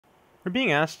We're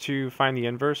being asked to find the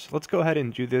inverse. Let's go ahead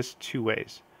and do this two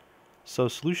ways. So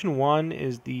solution one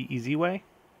is the easy way.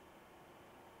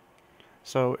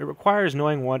 So it requires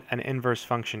knowing what an inverse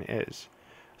function is.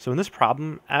 So in this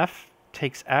problem, f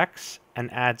takes x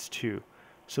and adds 2.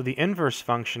 So the inverse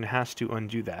function has to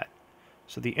undo that.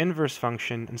 So the inverse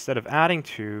function, instead of adding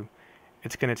 2,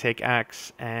 it's going to take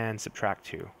x and subtract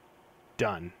 2.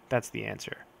 Done. That's the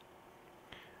answer.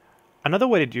 Another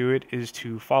way to do it is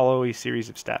to follow a series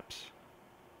of steps.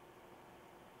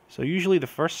 So usually the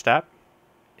first step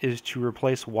is to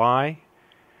replace y,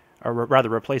 or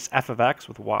rather replace f of x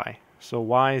with y. So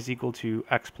y is equal to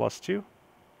x plus 2.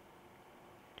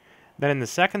 Then in the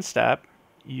second step,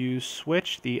 you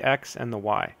switch the x and the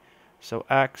y. So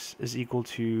x is equal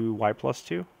to y plus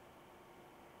 2.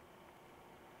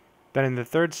 Then in the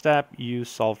third step, you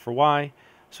solve for y.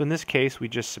 So in this case, we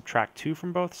just subtract 2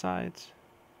 from both sides.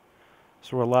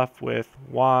 So we're left with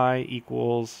y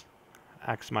equals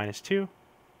x minus 2.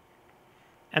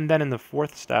 And then in the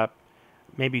fourth step,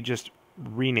 maybe just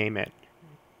rename it.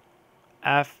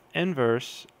 F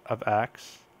inverse of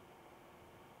x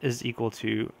is equal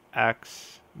to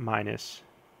x minus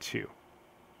 2.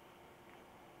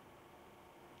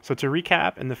 So to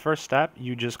recap, in the first step,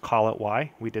 you just call it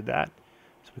y. We did that.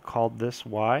 So we called this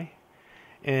y.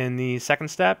 In the second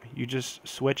step, you just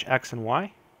switch x and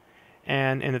y.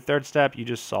 And in the third step, you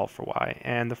just solve for y.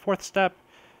 And the fourth step,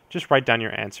 just write down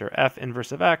your answer. F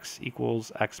inverse of x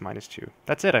equals x minus 2.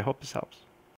 That's it. I hope this helps.